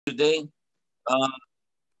today.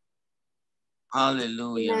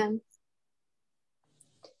 Hallelujah. Amen.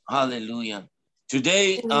 Hallelujah.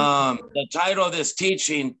 Today, the title of this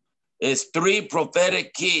teaching is 3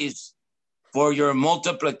 prophetic keys for your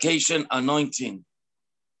multiplication anointing.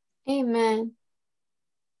 Amen.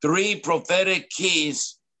 3 prophetic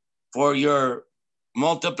keys for your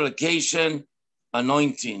multiplication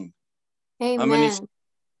anointing. Amen.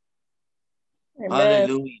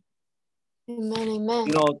 Hallelujah. Amen. Amen.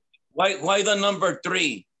 You know, why the number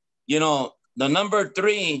 3? You know, the number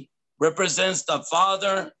 3 represents the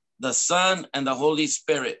Father, the Son, and the Holy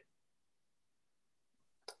Spirit.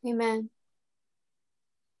 Amen.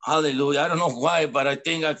 Hallelujah. I don't know why, but I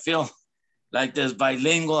think I feel like there's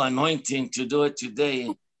bilingual anointing to do it today.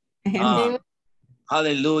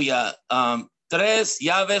 Hallelujah. 3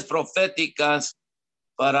 llaves proféticas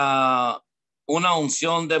para una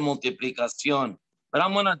unción de multiplicación. But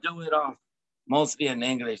I'm going to do it mostly in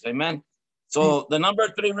English. Amen. So the number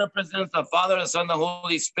 3 represents the Father, the Son, the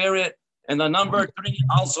Holy Spirit. And the number 3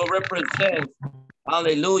 also represents,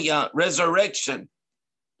 hallelujah, resurrection.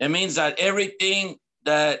 It means that everything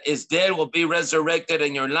that is dead will be resurrected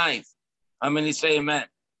in your life. How many say amen?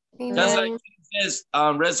 Amen. Just like Jesus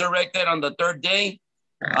resurrected on the 3rd day,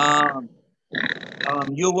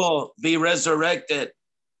 you will be resurrected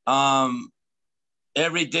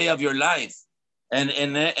every day of your life. And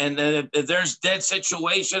if there's dead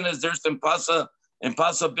situations, if there's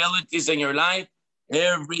impossibilities in your life,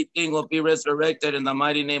 everything will be resurrected in the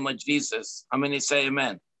mighty name of Jesus. How many say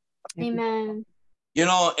amen? Amen. You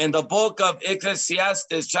know, in the book of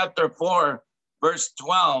Ecclesiastes, chapter 4, verse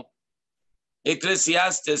 12,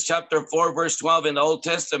 Ecclesiastes chapter 4, verse 12 in the Old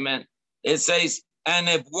Testament, it says, and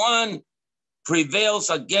if one prevails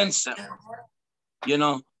against him, you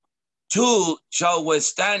know, 2 shall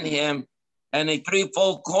withstand him, and a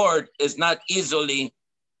 3-fold cord is not easily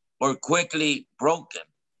or quickly broken.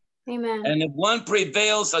 Amen. And if one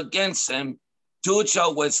prevails against him, 2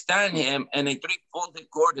 shall withstand him, and a 3-folded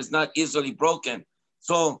cord is not easily broken.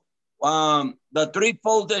 So the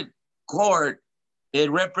 3-folded cord, it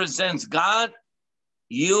represents God,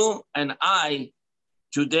 you, and I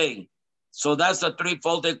today. So that's the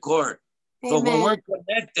 3-folded cord. So when we're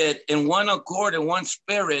connected in one accord, in one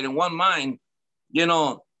spirit, in one mind, you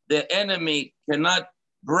know, the enemy cannot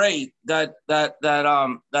break that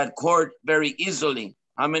cord very easily.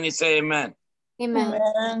 How many say amen? Amen.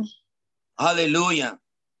 Amen. Hallelujah.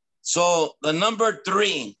 So the number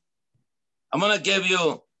 3, I'm going to give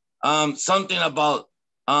you something about,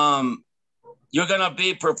 you're going to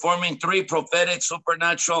be performing 3 prophetic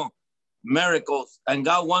supernatural miracles. And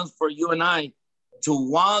God wants for you and I to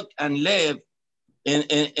walk and live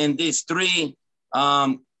in these 3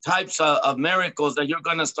 types of miracles that you're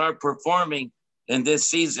going to start performing in this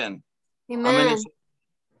season. Amen.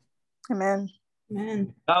 Amen.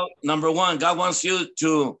 Amen. Number 1, God wants you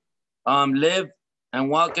to live and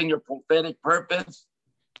walk in your prophetic purpose.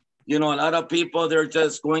 You know, a lot of people, they're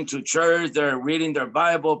just going to church, they're reading their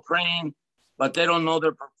Bible, praying, but they don't know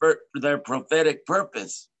their prophetic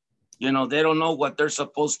purpose. You know, they don't know what they're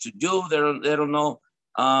supposed to do. They don't know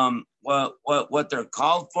what they're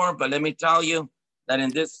called for. But let me tell you that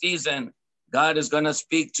in this season, God is going to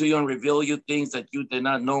speak to you and reveal you things that you did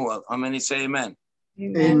not know of. How many say amen?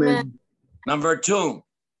 Amen. Number 2,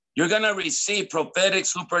 you're going to receive prophetic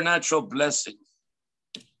supernatural blessings.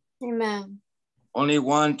 Amen. Only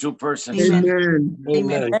 1, 2 persons. Amen.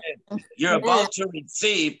 Amen. You're about to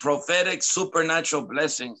receive prophetic supernatural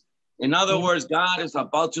blessings. In other words, God is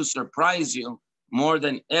about to surprise you more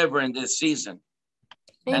than ever in this season.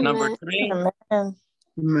 Amen. And number 3, Amen.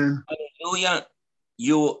 Amen. hallelujah,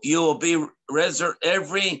 you will be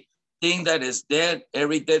everything that is dead,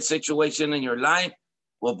 every dead situation in your life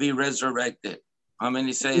will be resurrected. How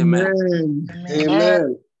many say amen? Amen.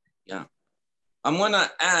 Amen. Yeah. I'm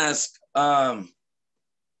gonna ask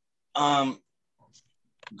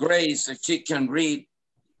Grace if she can read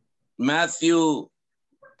Matthew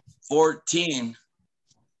 14,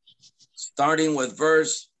 starting with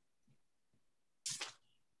verse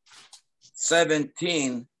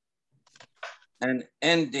 17 and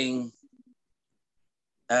ending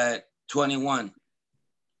at 21.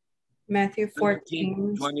 Matthew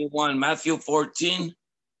 14. 21. Matthew 14,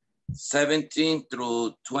 17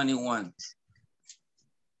 through 21.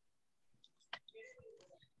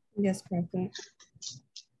 Yes, Prophet.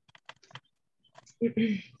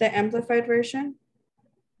 The Amplified Version?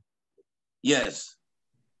 Yes.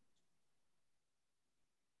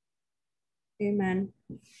 Amen.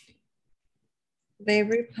 They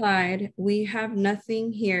replied, "We have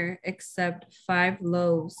nothing here except 5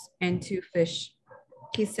 loaves and 2 fish."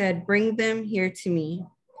 He said, "Bring them here to me."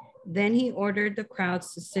 Then he ordered the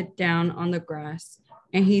crowds to sit down on the grass.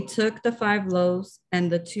 And he took the 5 loaves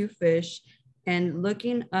and the 2 fish, and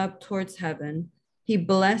looking up towards heaven, he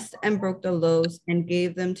blessed and broke the loaves and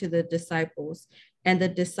gave them to the disciples. And the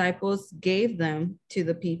disciples gave them to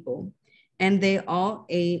the people. And they all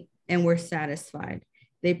ate and were satisfied.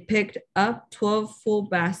 They picked up 12 full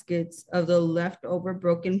baskets of the leftover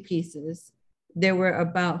broken pieces. There were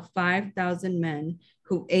about 5,000 men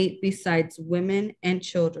who ate besides women and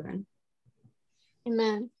children.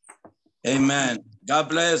 Amen. Amen. God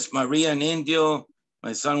bless Maria and Indio,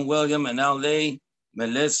 my son William in LA,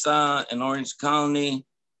 Melissa in Orange County,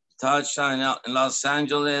 Tasha in Los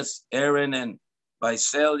Angeles, Aaron in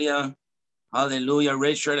Visalia, hallelujah,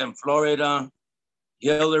 Richard in Florida,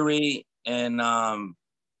 Hillary in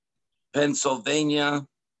Pennsylvania,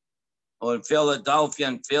 or Philadelphia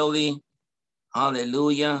and Philly,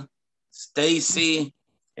 hallelujah, Stacy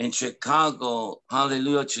in Chicago,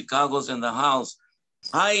 hallelujah, Chicago's in the house.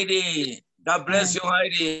 Heidi, God bless you,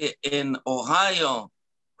 Heidi, in Ohio.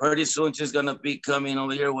 Pretty soon she's gonna be coming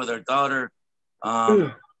over here with her daughter,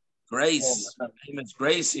 Grace. Her name is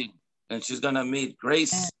Gracie, and she's gonna meet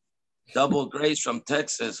Grace, double Grace from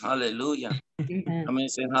Texas. Hallelujah. I'm gonna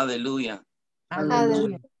say hallelujah.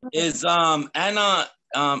 Hallelujah. Is Anna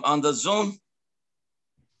on the Zoom?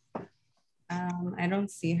 I don't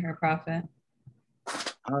see her, Prophet.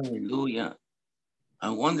 Hallelujah. I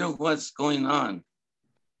wonder what's going on.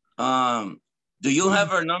 Do you have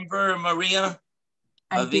her number, Maria?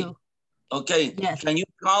 I do. Okay. Yes. Can you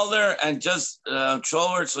call her and just show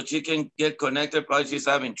her so she can get connected? Probably she's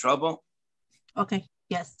having trouble. Okay.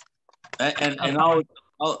 Yes. And Okay.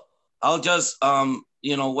 I'll just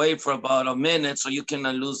you know, wait for about a minute so you can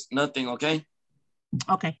lose nothing. Okay.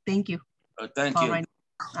 Okay. Thank you. Thank you. Right.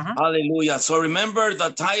 Hallelujah. So remember, the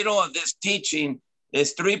title of this teaching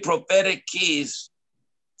is 3 prophetic keys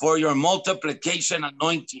for your multiplication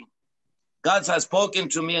anointing. God has spoken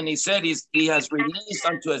to me and he said he has released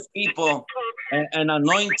unto his people an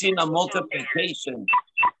anointing of multiplication.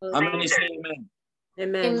 How many say amen?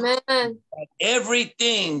 Amen. Amen.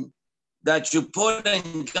 Everything that you put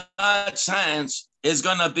in God's hands is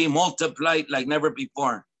going to be multiplied like never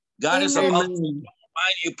before. God is about to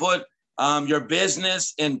you put your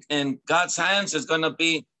business in God's hands, is going to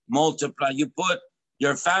be multiplied. You put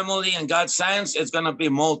your family in God's hands, it's going to be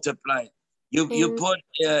multiplied. You put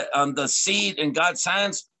the seed in God's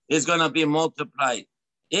hands, is going to be multiplied.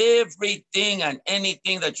 Everything and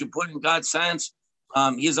anything that you put in God's hands,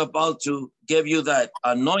 he's about to give you that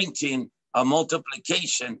anointing of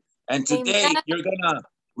multiplication. And today you're going to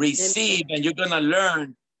receive and you're going to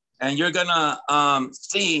learn and you're going to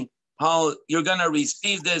see how you're going to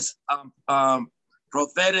receive this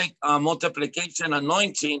prophetic multiplication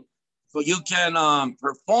anointing so you can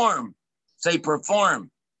perform. Say perform.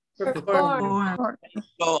 Perform.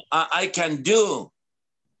 So I can do.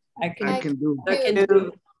 I can do.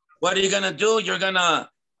 What are you going to do? You're going to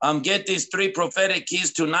get these 3 prophetic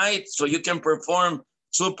keys tonight so you can perform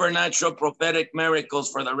supernatural prophetic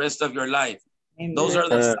miracles for the rest of your life. Amen. Those are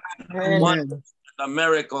the wonders, the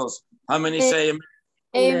miracles. How many say amen?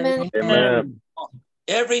 Amen. Amen.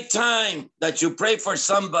 Every time that you pray for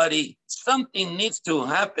somebody, something needs to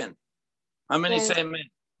happen. How many say amen?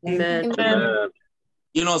 Amen.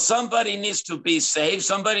 You know, somebody needs to be saved.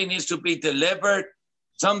 Somebody needs to be delivered.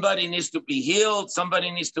 Somebody needs to be healed.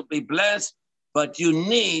 Somebody needs to be blessed. But you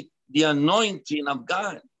need the anointing of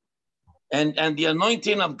God. And the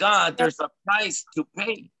anointing of God, there's a price to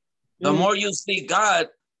pay. The more you see God,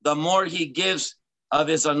 the more he gives of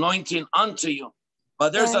his anointing unto you.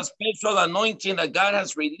 But there's a special anointing that God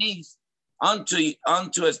has released unto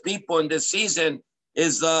his people in this season,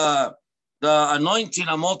 is the anointing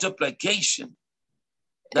of multiplication.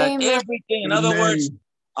 That everything, in other words,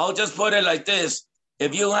 I'll just put it like this.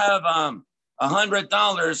 If you have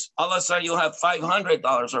 $100, all of a sudden you'll have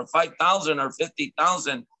 $500 or 5,000 or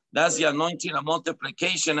 50,000. That's the anointing of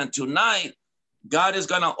multiplication. And tonight, God is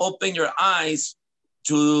going to open your eyes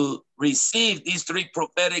to receive these 3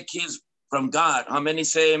 prophetic keys from God. How many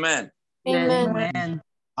say amen? Amen.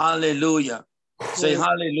 Hallelujah. Say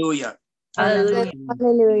hallelujah. Hallelujah.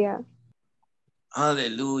 Hallelujah.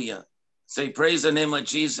 Hallelujah. Say praise the name of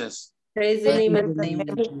Jesus. Praise the name of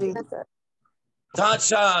Jesus.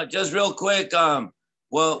 Tasha, just real quick,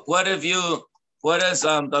 what has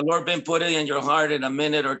the Lord been putting in your heart in a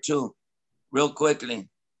minute or two? Real quickly.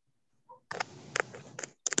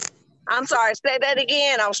 I'm sorry, say that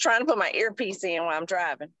again. I was trying to put my earpiece in while I'm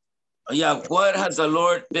driving. Yeah, what has the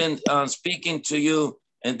Lord been speaking to you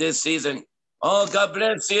in this season? Oh, God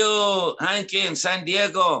bless you, Hanky in San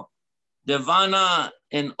Diego. Devana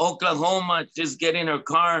in Oklahoma. She's getting her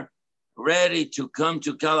car ready to come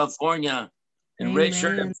to California. And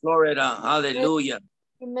Richard in Florida. Hallelujah.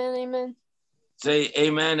 Amen. Amen. Say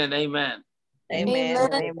amen and amen.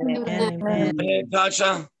 Amen. Amen. Hey,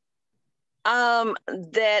 Tasha.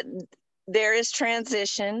 That there is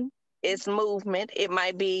transition, it's movement. It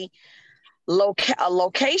might be a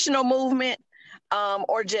locational movement,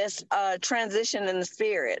 or just a transition in the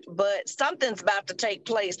spirit. But something's about to take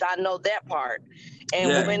place. I know that part.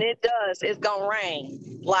 And when it does, it's gonna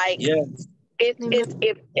rain. Like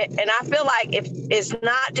and I feel like if it's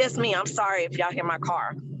not just me, I'm sorry if y'all hear my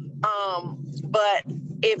car. But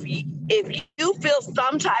if you feel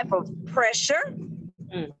some type of pressure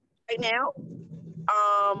right now,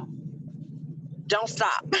 don't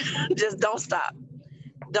stop. Just don't stop.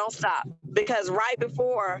 Don't stop. Because right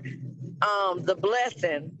before the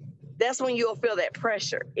blessing, that's when you'll feel that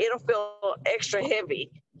pressure. It'll feel extra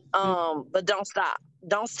heavy. But don't stop.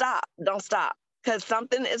 Don't stop. Don't stop. Because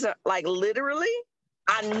something is like literally,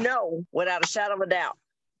 I know without a shadow of a doubt,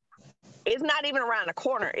 it's not even around the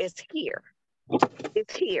corner. It's here.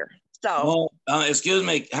 It's here. So, excuse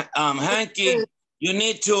me, Hanky, you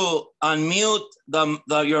need to unmute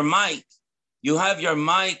your mic. You have your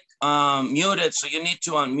mic muted, so you need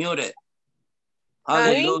to unmute it.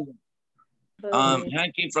 Hallelujah.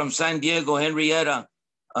 Hanky from San Diego, Henrietta,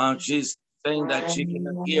 she's saying that she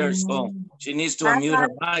cannot hear, so she needs to unmute her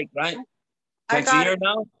mic, right? Can she hear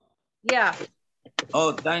now? Yeah.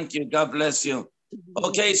 Oh, thank you. God bless you.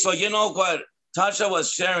 Okay, so you know what Tasha was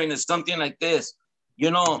sharing is something like this.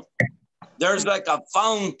 You know, there's like a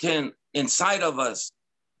fountain inside of us.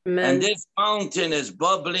 Amen. And this fountain is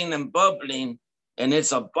bubbling and bubbling, and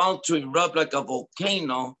it's about to erupt like a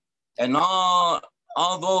volcano. And all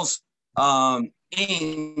those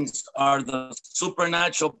things are the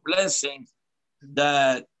supernatural blessings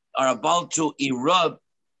that are about to erupt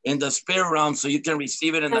in the spirit realm, so you can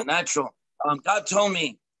receive it in the natural. God told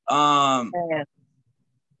me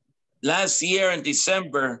last year in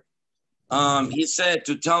December, he said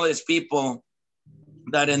to tell his people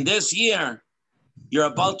that in this year, you're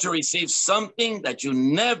about to receive something that you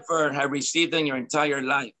never have received in your entire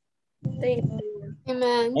life. Amen.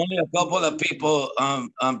 Only a couple of people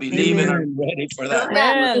believe and are ready for that.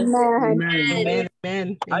 Amen. Amen.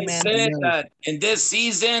 Amen. I said that in this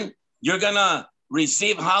season, you're going to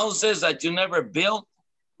receive houses that you never built.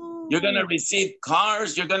 You're going to receive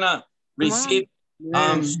cars. You're going to receive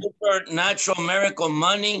supernatural miracle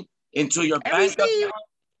money into your bank account.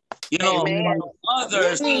 You know,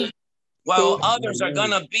 while others are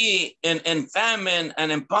going to be in famine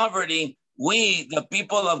and in poverty, we, the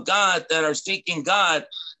people of God that are seeking God,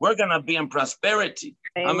 we're going to be in prosperity.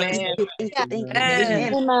 Amen.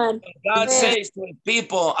 Amen. God says to his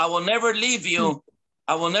people, I will never leave you.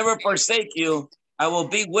 I will never forsake you. I will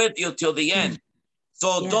be with you till the end.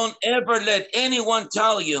 So don't ever let anyone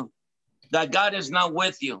tell you that God is not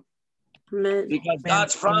with you. Because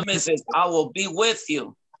God's promise is, I will be with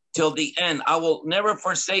you till the end. I will never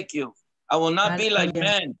forsake you. I will not be like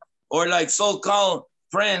men or like so-called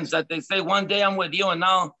friends that they say, one day I'm with you and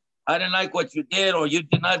now I didn't like what you did, or you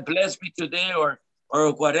did not bless me today, or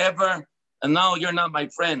whatever. And now you're not my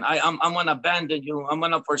friend. I'm going to abandon you. I'm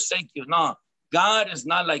going to forsake you. No, God is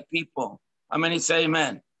not like people. How many say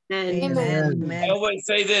amen? Amen. I always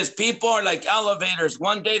say this, people are like elevators.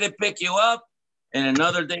 One day they pick you up and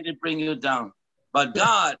another day they bring you down. But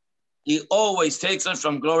God, he always takes us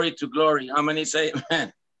from glory to glory. How many say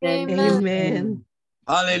amen? Amen.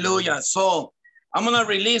 Hallelujah. So I'm going to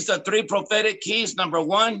release the 3 prophetic keys. Number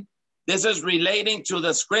 1, this is relating to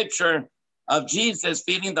the scripture of Jesus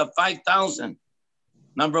feeding the 5,000.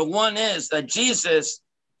 Number 1 is that Jesus,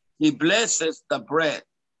 he blesses the bread.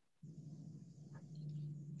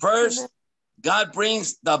 First, God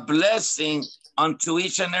brings the blessing unto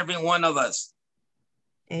each and every one of us.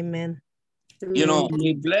 Amen. You know,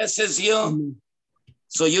 he blesses you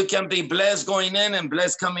so you can be blessed going in and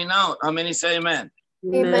blessed coming out. How many say amen?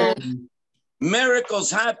 Amen. Miracles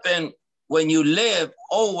happen when you live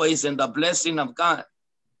always in the blessing of God.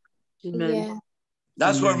 Yeah.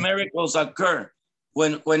 That's where miracles occur.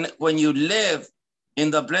 When you live in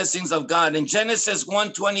the blessings of God. In Genesis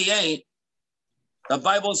 1:28, the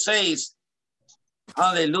Bible says,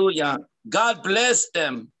 hallelujah, God blessed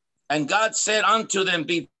them, and God said unto them,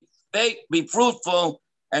 be fruitful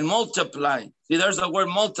and multiply. See, there's the word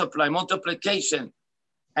multiply, multiplication,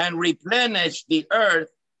 and replenish the earth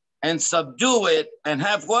and subdue it, and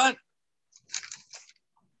have what?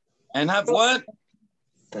 And have what?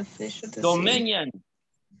 Dominion.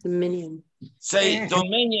 Dominion. Say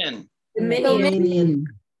dominion. Dominion.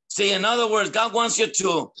 See, in other words, God wants you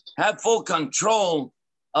to have full control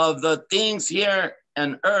of the things here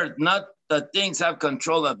on earth, not the things have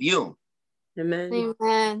control of you. Amen.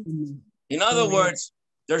 Amen. In other words,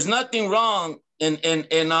 there's nothing wrong in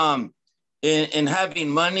having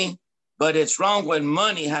money, but it's wrong when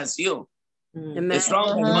money has you. Amen. It's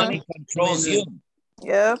wrong when money controls you.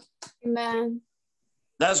 Yep. Amen.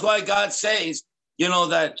 That's why God says, you know,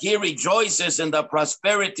 that he rejoices in the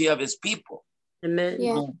prosperity of his people. Amen.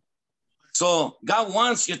 Yeah. So God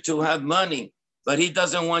wants you to have money, but he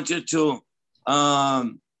doesn't want you to,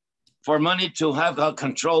 for money to have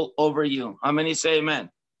control over you. How many say amen?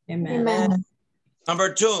 Amen. Amen.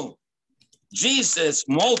 Number 2, Jesus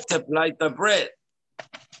multiplied the bread.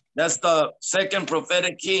 That's the second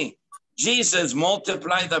prophetic key. Jesus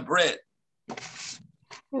multiplied the bread.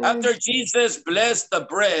 After Jesus blessed the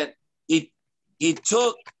bread, he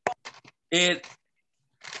took it,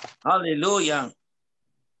 hallelujah.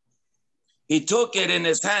 He took it in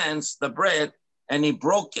his hands, the bread, and he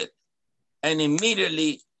broke it. And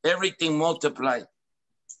immediately everything multiplied.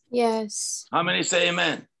 Yes. How many say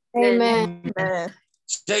amen? Amen. Amen.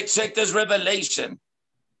 Check this revelation.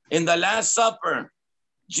 In the Last Supper,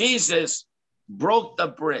 Jesus broke the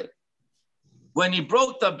bread. When he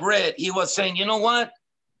broke the bread, he was saying, you know what?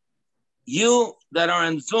 You that are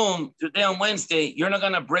on Zoom today on Wednesday, you're not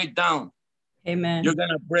going to break down. Amen. You're going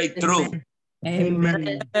to break through.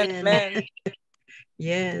 Amen. Amen.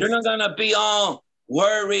 Yes. You're not going to be all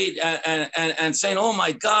worried and saying, oh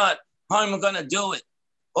my God, how am I going to do it?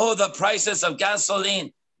 Oh, the prices of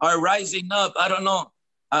gasoline are rising up. I don't know.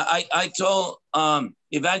 I told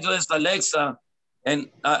Evangelist Alexa, and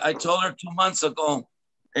I told her 2 months ago,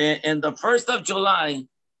 in the 1st of July,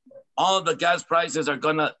 all the gas prices are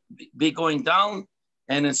going to be going down.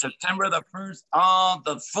 And in September the 1st, all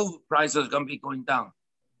the food prices are going to be going down.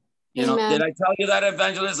 You know, Amen. did I tell you that,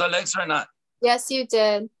 Evangelist Alexa, or not? Yes, you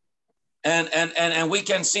did. And we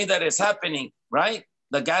can see that it's happening, right?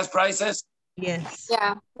 The gas prices. Yes.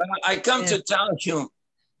 Yeah. But I come to tell you,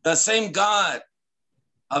 the same God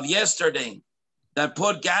of yesterday that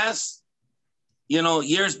put gas, you know,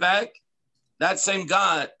 years back, that same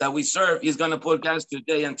God that we serve is going to put gas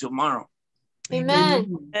today and tomorrow.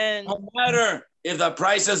 Amen. Amen. No matter if the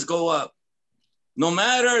prices go up, no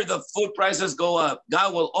matter the food prices go up,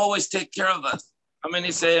 God will always take care of us. How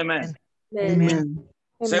many say amen? Amen.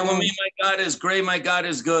 Say with me, my God is great, my God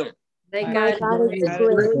is good. My God is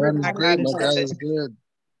great. My God is good.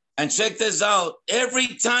 And check this out. Every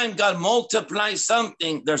time God multiplies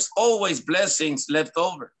something, there's always blessings left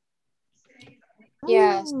over.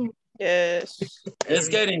 Yes. Yes. It's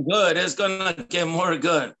getting good. It's going to get more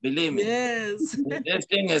good. Believe me. Yes. This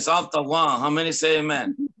thing is off the wall. How many say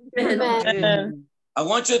amen? Amen. Amen. I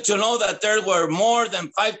want you to know that there were more than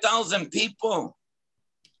 5,000 people.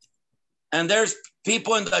 And there's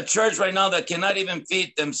people in the church right now that cannot even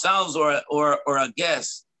feed themselves or a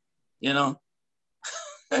guest, you know.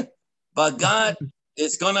 But God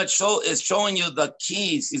is showing you the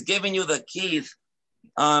keys. He's giving you the keys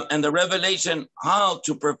and the revelation how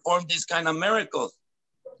to perform these kind of miracles.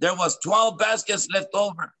 There was 12 baskets left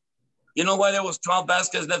over. You know why there was 12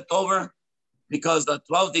 baskets left over? Because the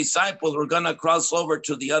 12 disciples were going to cross over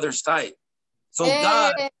to the other side. So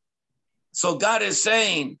God is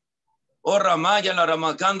saying, oh, Ramaya la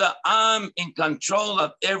Ramakanda, I'm in control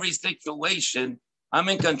of every situation. I'm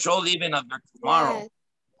in control even of your tomorrow. Yes.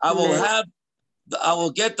 I will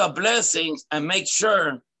get the blessings and make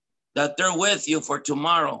sure that they're with you for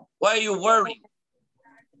tomorrow. Why are you worrying?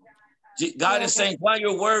 God is saying, why are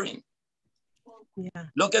you worrying? Yeah.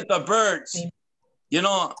 Look at the birds. You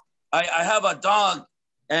know, I have a dog,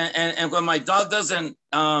 and when my dog doesn't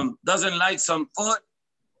like some food,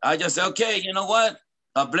 I just say, okay, you know what?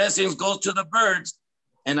 The blessings go to the birds,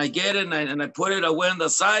 and I get it and I put it away on the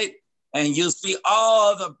side, and you see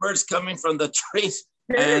all the birds coming from the trees,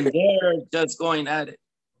 and they're just going at it.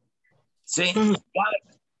 See, God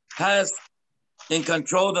has in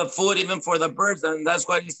control of the food even for the birds, and that's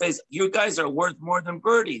why he says, you guys are worth more than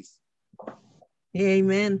birdies.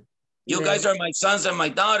 Amen. You guys are my sons and my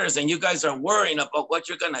daughters, and you guys are worrying about what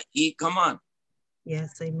you're gonna eat. Come on.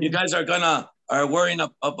 Yes, amen. You guys are worrying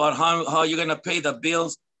about how you're gonna pay the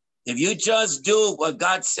bills. If you just do what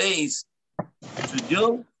God says to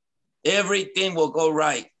do, everything will go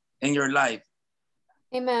right in your life.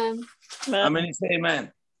 Amen. How many say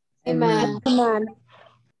amen? Amen. Amen.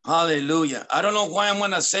 Hallelujah. I don't know why I'm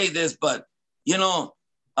gonna say this, but you know,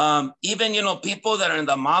 even you know, people that are in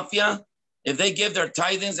the mafia, if they give their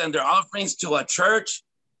tithings and their offerings to a church,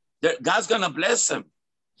 God's gonna bless them.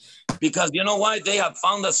 Because you know why? They have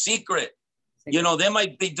found a secret. You know, they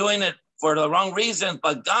might be doing it for the wrong reasons,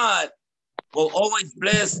 but God will always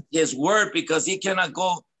bless his word because he cannot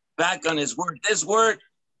go back on his word. This word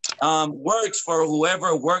works for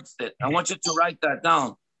whoever works it. I want you to write that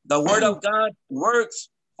down. The word of God works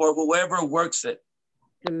for whoever works it.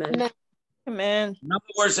 Amen. Amen. In other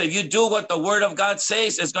words, if you do what the word of God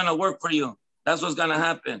says, it's going to work for you. That's what's going to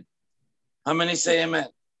happen. How many say amen?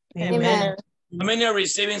 Amen. How many are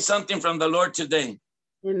receiving something from the Lord today?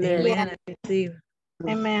 Amen. Amen. I receive.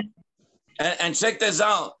 Amen. And check this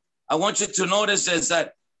out. I want you to notice is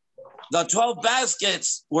that the 12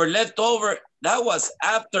 baskets were left over. That was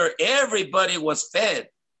after everybody was fed.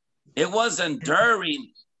 It wasn't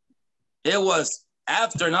during. It was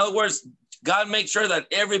after. In other words, God made sure that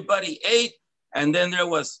everybody ate, and then there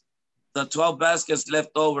was the 12 baskets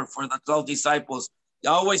left over for the 12 disciples. I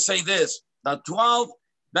always say this, the 12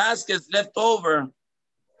 baskets left over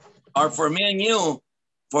are for me and you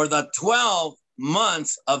for the 12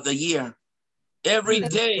 months of the year. Every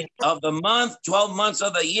day of the month, 12 months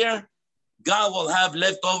of the year, God will have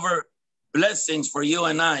leftover blessings for you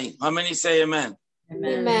and I. How many say amen?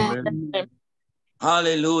 Amen.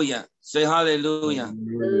 Hallelujah. Say hallelujah.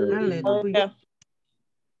 Hallelujah.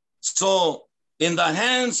 So in the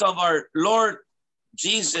hands of our Lord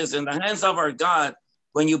Jesus, in the hands of our God,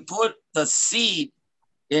 when you put the seed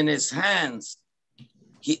in his hands,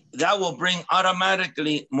 that will bring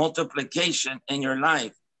automatically multiplication in your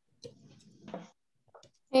life.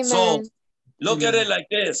 Amen. So look at it like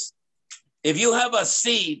this. If you have a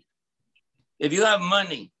seed, if you have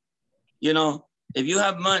money, you know, if you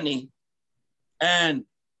have money and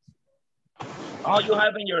all you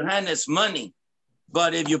have in your hand is money,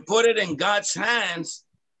 but if you put it in God's hands,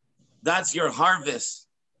 that's your harvest.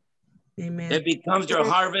 Amen. It becomes your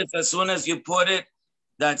harvest as soon as you put it,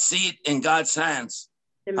 that seed in God's hands.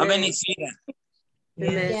 Amen. How many see that?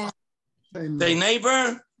 Yes. Yeah. Say,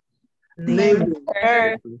 neighbor,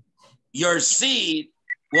 Neighbor. your seed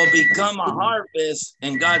will become a harvest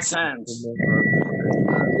in God's hands.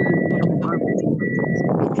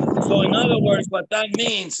 So in other words, what that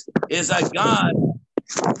means is that God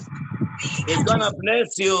is going to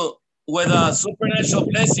bless you with a supernatural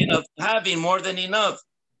blessing of having more than enough.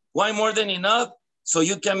 Why more than enough? So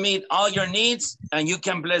you can meet all your needs and you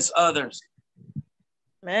can bless others.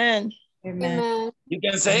 Amen. Amen. You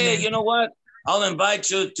can say, hey, you know what? I'll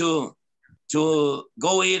invite you to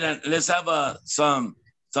go eat and let's have some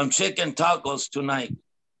chicken tacos tonight.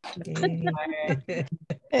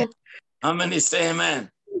 How many say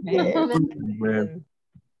amen? Amen.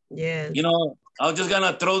 Yes. You know, I'm just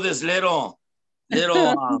gonna throw this little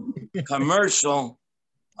commercial,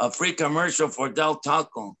 a free commercial for Del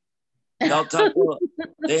Taco. Del Taco,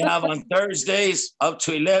 they have on Thursdays up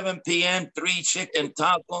to 11 p.m. 3 chicken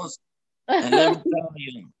tacos, and let me tell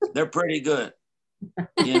you, they're pretty good.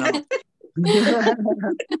 You know.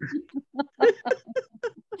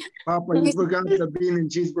 Papa, you forgot the bean and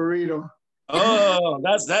cheese burrito. Oh,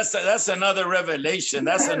 that's another revelation.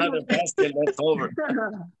 That's another basket left over.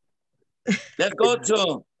 Let's go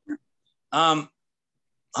to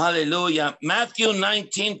hallelujah. Matthew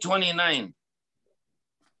 19:29.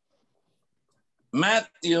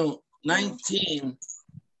 Matthew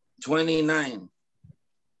 19:29.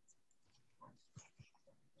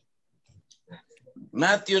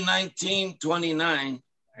 Matthew 19:29.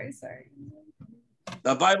 Sorry.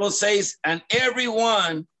 The Bible says, and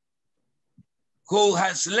everyone who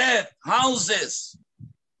has left houses,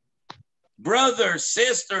 brothers,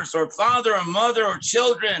 sisters, or father or mother or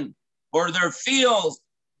children, or their fields,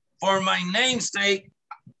 for my name's sake,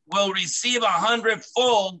 will receive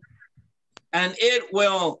 100-fold, and it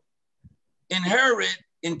will inherit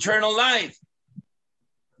eternal life.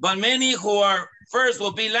 But many who are first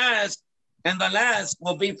will be last, and the last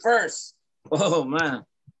will be first. Oh man.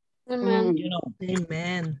 Amen. You know,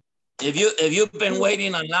 Amen. if you've been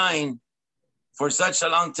waiting online for such a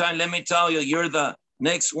long time, let me tell you, you're the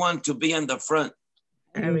next one to be in the front.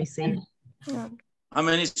 I receive. How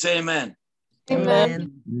many say amen?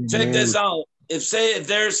 Amen. Check this out. If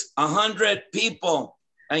there's 100 people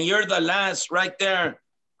and you're the last right there,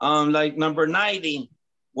 like number 90,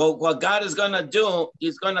 well, what God is gonna do,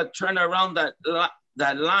 he's gonna turn around that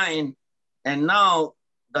line, and now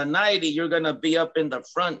the 90, you're gonna be up in the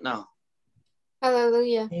front now.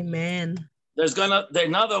 Hallelujah. Amen.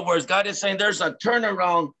 In other words, God is saying there's a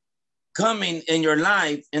turnaround coming in your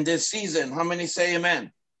life in this season. How many say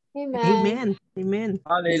amen? Amen. Amen. Amen.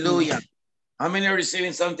 Hallelujah. How many are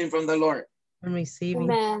receiving something from the Lord? I'm receiving.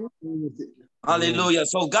 Amen. Hallelujah.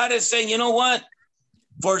 So God is saying, you know what?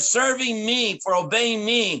 For serving me, for obeying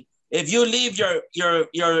me, if you leave your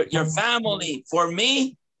family for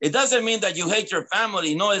me, it doesn't mean that you hate your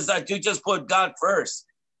family. No, it's that you just put God first.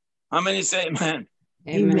 How many say amen?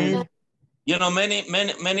 Amen. You know,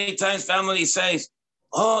 many times family says,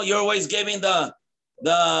 oh, you're always giving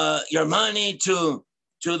your money to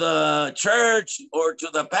the church or to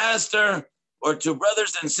the pastor or to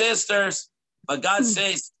brothers and sisters. But God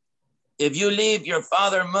says, if you leave your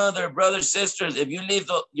father, mother, brothers, sisters, if you leave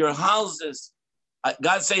your houses,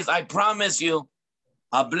 God says, I promise you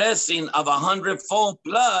a blessing of 100-fold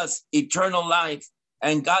plus eternal life.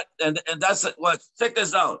 And God, and that's what, check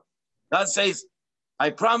this out. God says, I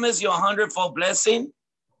promise you 100-fold blessing.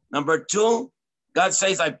 Number 2, God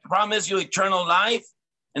says, I promise you eternal life.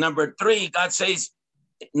 And number 3, God says,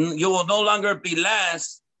 you will no longer be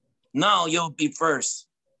last. Now you'll be first.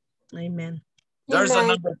 Amen. There's a Amen.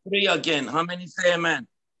 number 3 again. How many say amen?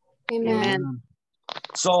 Amen.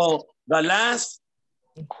 So the last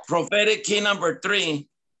prophetic key number 3,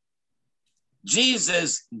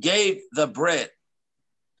 Jesus gave the bread.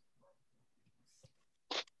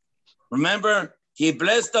 Remember, he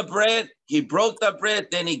blessed the bread, he broke the bread,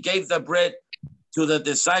 then he gave the bread to the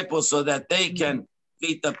disciples so that they can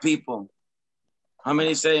feed the people. How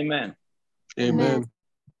many say amen? Amen.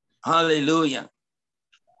 Hallelujah.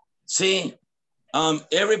 See,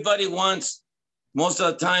 everybody wants, most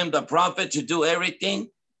of the time, the prophet to do everything,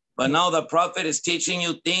 but now the prophet is teaching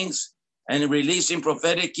you things and releasing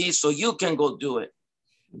prophetic keys so you can go do it.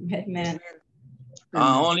 Amen.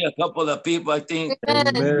 Only a couple of people, I think,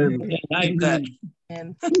 Amen. like that.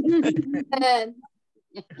 Amen. Amen.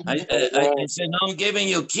 I said, now I'm giving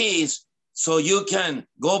you keys so you can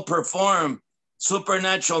go perform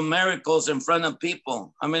supernatural miracles in front of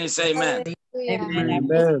people. How many say amen? Hallelujah.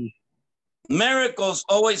 Amen. Miracles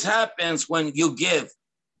always happens when you give.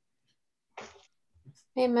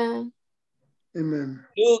 Amen. Amen.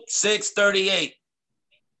 Luke 6:38.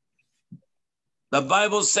 The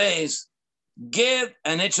Bible says, give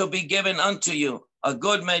and it shall be given unto you. A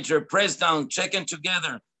good measure, pressed down, shaken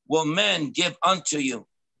together, will men give unto you.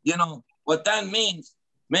 You know what that means?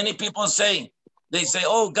 Many people say, they say,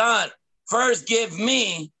 oh God, first give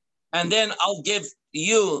me and then I'll give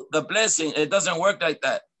you the blessing. It doesn't work like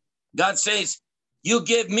that. God says, you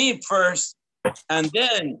give me first and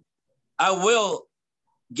then I will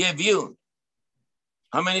give you.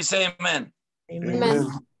 How many say amen?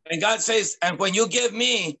 Amen. And God says, and when you give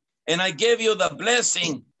me and I give you the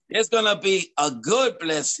blessing, it's going to be a good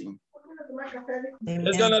blessing.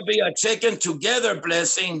 It's going to be a shaken together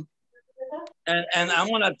blessing. And I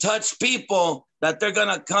want to touch people that they're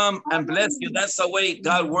going to come and bless you. That's the way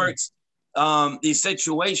God works these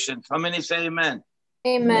situations. How many say amen?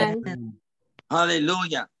 Amen.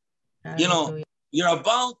 Hallelujah. You know, you're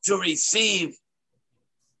about to receive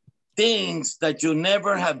things that you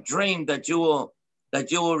never have dreamed that you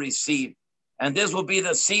will receive. And this will be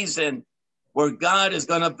the season where God is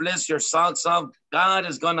going to bless your socks off. God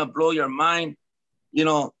is going to blow your mind. You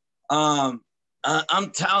know, I'm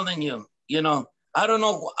telling you, you know, I don't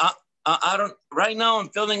know. I don't, right now I'm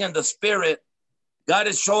feeling in the spirit. God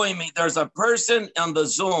is showing me there's a person on the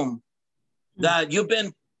Zoom that you've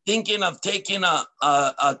been thinking of taking a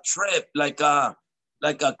trip, like a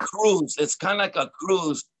cruise. It's kind of like a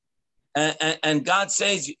cruise. And God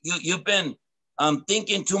says you've been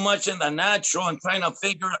thinking too much in the natural and trying to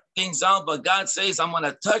figure things out. But God says, I'm going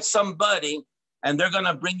to touch somebody and they're going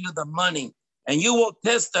to bring you the money. And you will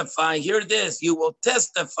testify, hear this, you will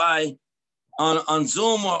testify on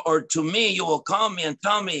Zoom or to me, you will call me and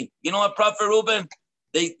tell me, you know what, Prophet Ruben,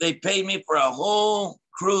 they paid me for a whole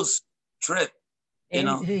cruise trip, you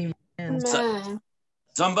know. Amen.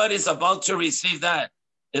 Somebody's about to receive that.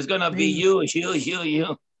 It's going to be you.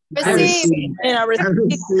 I Receive. receive. And I I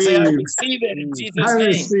Say, I receive. receive it in Jesus' I name.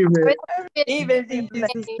 receive it. even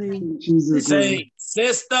In Jesus' name. Say,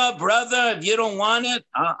 sister, brother, if you don't want it,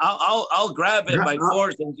 I'll grab it by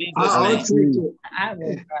force in Jesus' I'll name. take it. I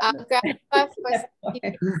will. I'll grab my first.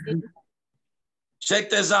 Check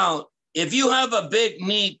this out. If you have a big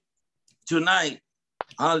need tonight,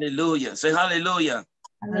 hallelujah. Say hallelujah.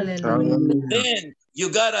 Hallelujah. Then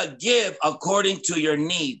you gotta give according to your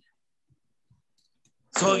need.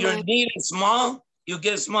 So if your need is small, you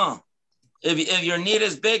give small. If your need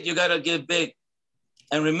is big, you gotta give big.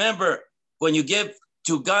 And remember, when you give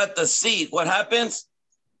to God the seed, what happens?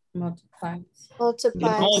 Multiplies. It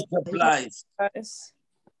multiplies. Yes.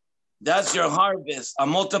 That's your harvest, a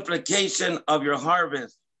multiplication of your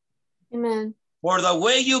harvest. Amen. For the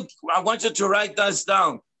way you, I want you to write this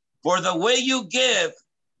down. For the way you give,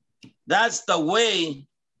 that's the way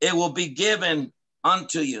it will be given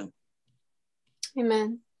unto you.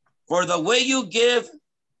 Amen. For the way you give,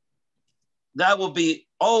 that will be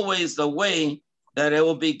always the way that it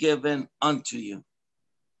will be given unto you.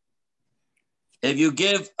 If you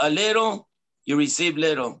give a little, you receive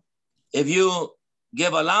little. If you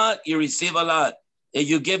give a lot, you receive a lot. If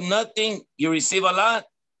you give nothing, you receive a lot.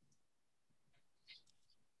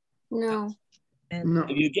 No. No.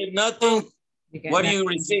 If you give nothing, what do you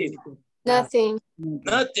receive? Nothing.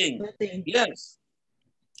 Nothing. Nothing. Yes.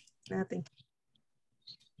 Nothing.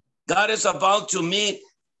 God is about to meet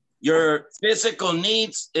your physical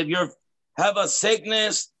needs. If you have a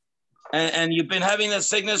sickness and you've been having a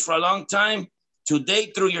sickness for a long time, today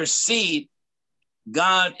through your seed,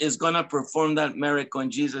 God is going to perform that miracle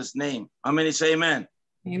in Jesus' name. How many say amen?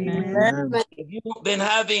 Amen. Amen. If you've been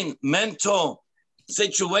having mental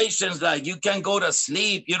situations like you can't go to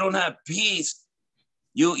sleep, you don't have peace,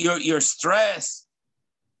 you're stressed,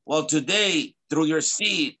 well, today, through your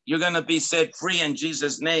seed, you're going to be set free in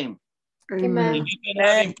Jesus' name. Amen. If you've been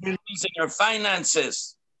having problems in your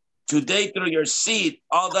finances, today, through your seed,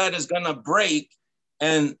 all that is going to break,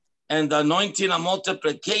 and the anointing of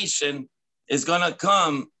multiplication is going to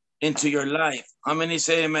come into your life. How many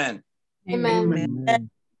say amen? Amen. Amen.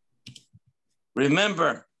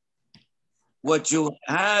 Remember, what you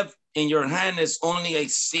have in your hand is only a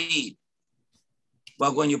seed.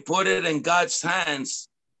 But when you put it in God's hands,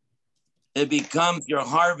 it becomes your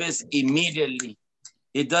harvest immediately.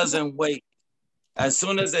 It doesn't wait. As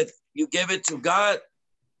soon as you give it to God,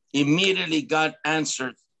 immediately God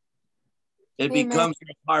answers. It Amen. becomes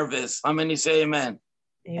your harvest. How many say amen?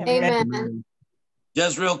 Amen.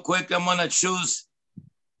 Just real quick, I'm gonna choose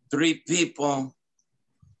 3 people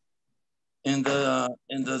in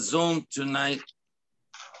the Zoom tonight.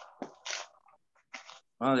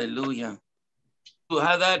 Hallelujah. To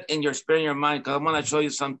have that in your spirit, in your mind, because I'm gonna show you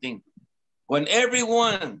something. When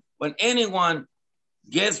anyone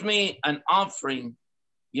gives me an offering,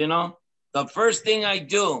 you know, the first thing I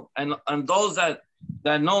do, and those that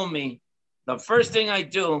know me, the first thing I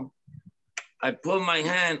do, I put my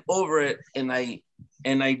hand over it and I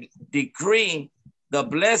decree the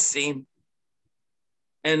blessing,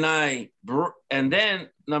 and then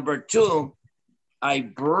number 2, I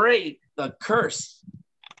break the curse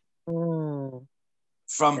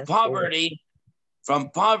from poverty,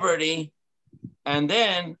 and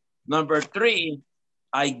then number 3,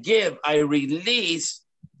 I release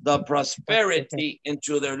the prosperity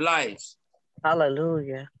into their lives.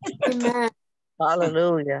 Hallelujah. Amen.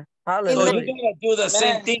 Hallelujah. So Hallelujah. you gotta do the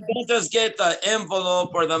same thing. Don't just get the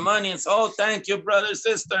envelope or the money and say, oh, thank you, brother,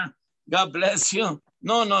 sister. God bless you.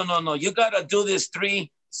 No. You gotta do these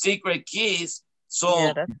 3 secret keys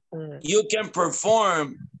so that's good. you can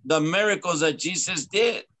perform the miracles that Jesus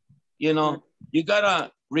did. You know, you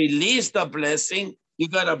gotta release the blessing, you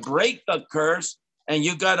gotta break the curse, and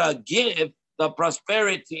you gotta give the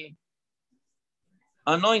prosperity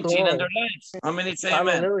anointing in their lives. How many say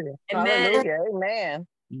amen? Hallelujah. Amen. Hallelujah. Amen.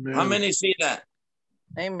 How many see that?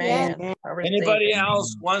 Amen. I receive Anybody it.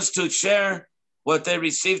 else wants to share what they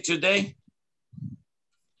received today?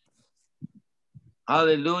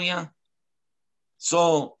 Hallelujah.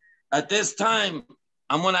 So at this time,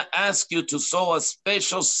 I'm going to ask you to sow a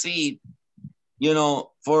special seed, you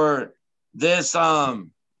know, for this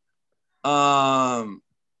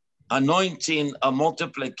anointing of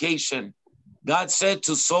multiplication. God said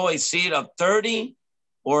to sow a seed of 30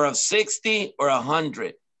 or of 60 or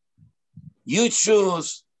 100. You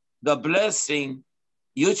choose the blessing.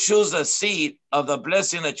 You choose a seed of the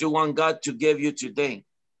blessing that you want God to give you today,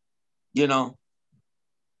 you know.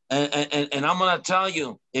 And I'm going to tell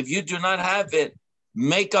you, if you do not have it,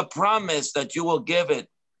 make a promise that you will give it.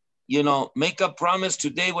 You know, make a promise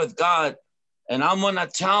today with God. And I'm going to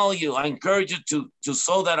tell you, I encourage you to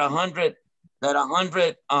sow that 100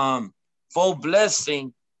 full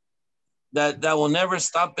blessing that will never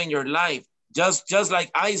stop in your life. Just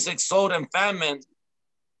like Isaac sowed in famine,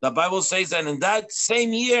 the Bible says that in that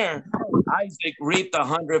same year, Isaac reaped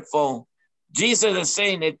 100-fold. Jesus is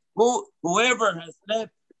saying that whoever has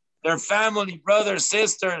left their family, brothers,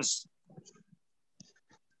 sisters,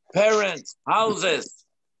 parents, houses,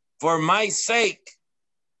 for my sake,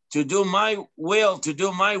 to do my will, to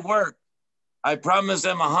do my work, I promise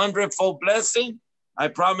them 100-fold blessing. I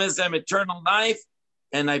promise them eternal life.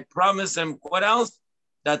 And I promise them, what else?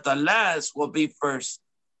 That the last will be first.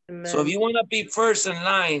 Amen. So if you want to be first in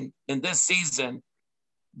line in this season,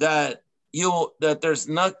 that there's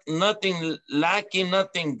nothing lacking,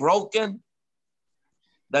 nothing broken,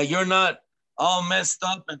 that you're not all messed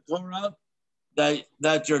up and tore up,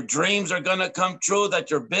 that your dreams are gonna come true, that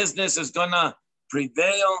your business is gonna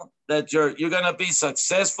prevail, that you're gonna be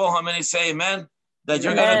successful. How many say amen? That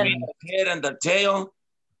you're gonna be the head and the tail.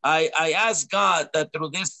 I ask God that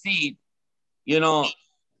through this seed, you know,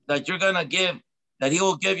 that you're gonna give that he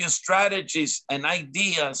will give you strategies and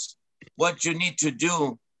ideas what you need to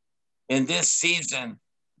do in this season,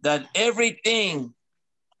 that everything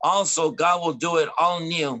also God will do it all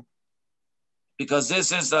new, because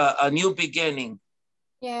this is a new beginning.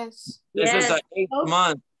 Yes. This is the 8th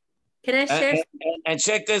month. Can I share? And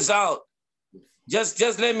check this out. Just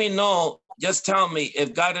let me know. Just tell me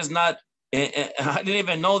if God is not, I didn't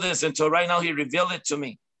even know this until right now he revealed it to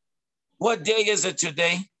me. What day is it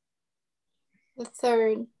today? The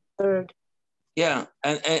third. Yeah,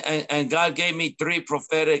 and God gave me 3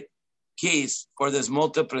 prophetic keys for this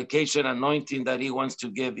multiplication anointing that he wants to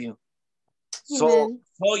give you. So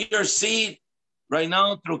sow your seed right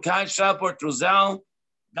now through CASHAPP or through ZELLE.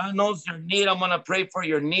 God knows your need. I'm going to pray for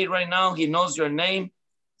your need right now. He knows your name.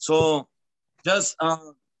 So just,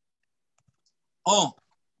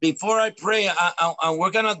 before I pray,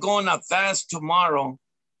 we're going to go on a fast tomorrow,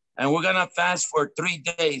 and we're going to fast for 3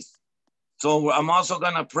 days. So I'm also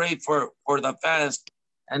going to pray for the fast,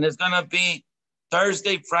 and it's going to be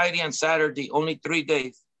Thursday, Friday, and Saturday, only 3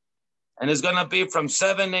 days. And it's going to be from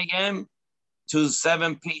 7 a.m. to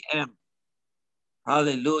 7 p.m.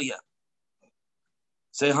 Hallelujah.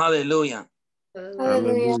 Say hallelujah.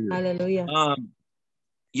 Hallelujah. Hallelujah.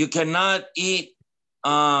 You cannot eat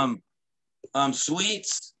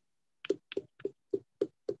sweets.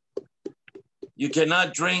 You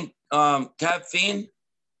cannot drink caffeine.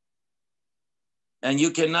 And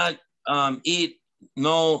you cannot eat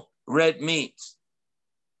no red meat.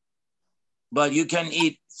 But you can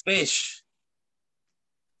eat fish.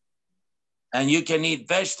 And you can eat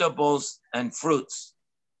vegetables and fruits.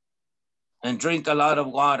 And drink a lot of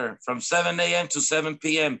water from 7 a.m. to 7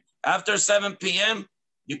 p.m. After 7 p.m.,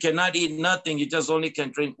 you cannot eat nothing. You just only can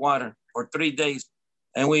drink water for 3 days.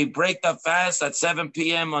 And we break the fast at 7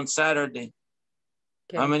 p.m. on Saturday.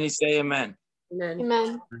 Okay. How many say amen? Amen.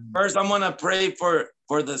 Amen. First, I'm going to pray for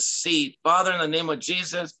the seed. Father, in the name of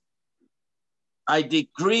Jesus, I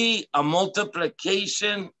decree a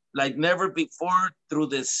multiplication like never before through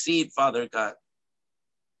this seed, Father God.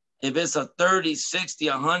 If it's a 30, 60,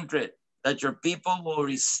 100, that your people will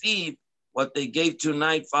receive what they gave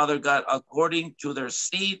tonight, Father God, according to their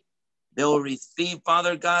seed. They will receive,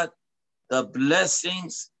 Father God, the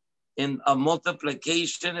blessings in a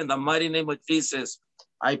multiplication in the mighty name of Jesus.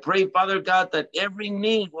 I pray, Father God, that every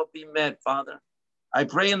need will be met, Father. I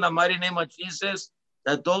pray in the mighty name of Jesus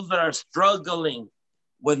that those that are struggling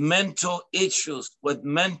with mental issues, with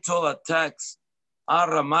mental attacks,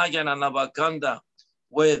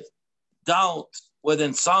 with doubt, with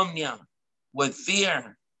insomnia, with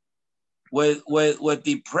fear, with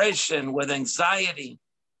depression, with anxiety,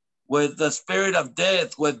 with the spirit of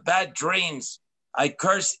death, with bad dreams, I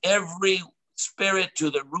curse every spirit to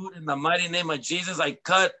the root in the mighty name of Jesus. I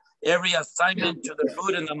cut every assignment to the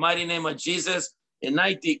root in the mighty name of Jesus. And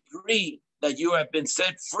I decree that you have been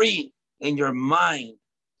set free in your mind,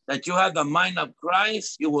 that you have the mind of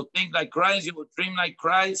Christ. You will think like Christ. You will dream like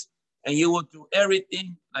Christ, and you will do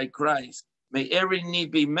everything like Christ. May every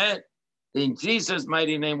need be met. In Jesus'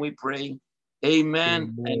 mighty name we pray.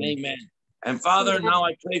 Amen and amen. And Father, now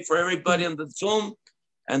I pray for everybody on the Zoom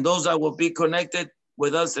and those that will be connected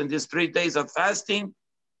with us in these 3 days of fasting,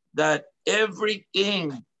 that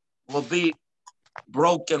everything will be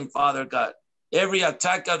broken, Father God. Every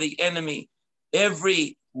attack of the enemy,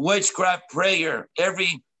 every witchcraft prayer,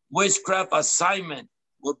 every witchcraft assignment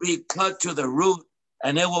will be cut to the root,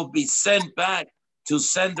 and it will be sent back to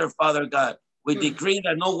sender, Father God. We decree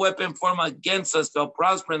that no weapon formed against us shall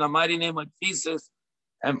prosper in the mighty name of Jesus.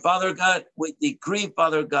 And Father God, we decree,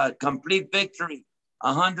 Father God, complete victory,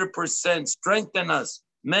 100%. Strengthen us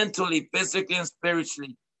mentally, physically, and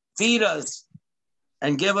spiritually. Feed us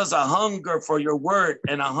and give us a hunger for your word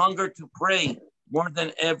and a hunger to pray more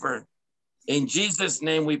than ever. In Jesus'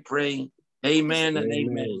 name we pray. Amen and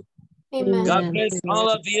amen. Amen. God bless all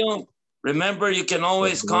of you. Remember, you can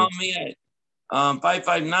always call me at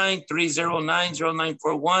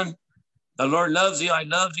 559-309-0941. The Lord loves you. I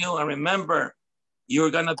love you. And remember, you're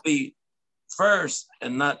going to be first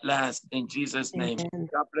and not last in Jesus' name. Amen.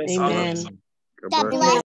 God bless all of you. God bless.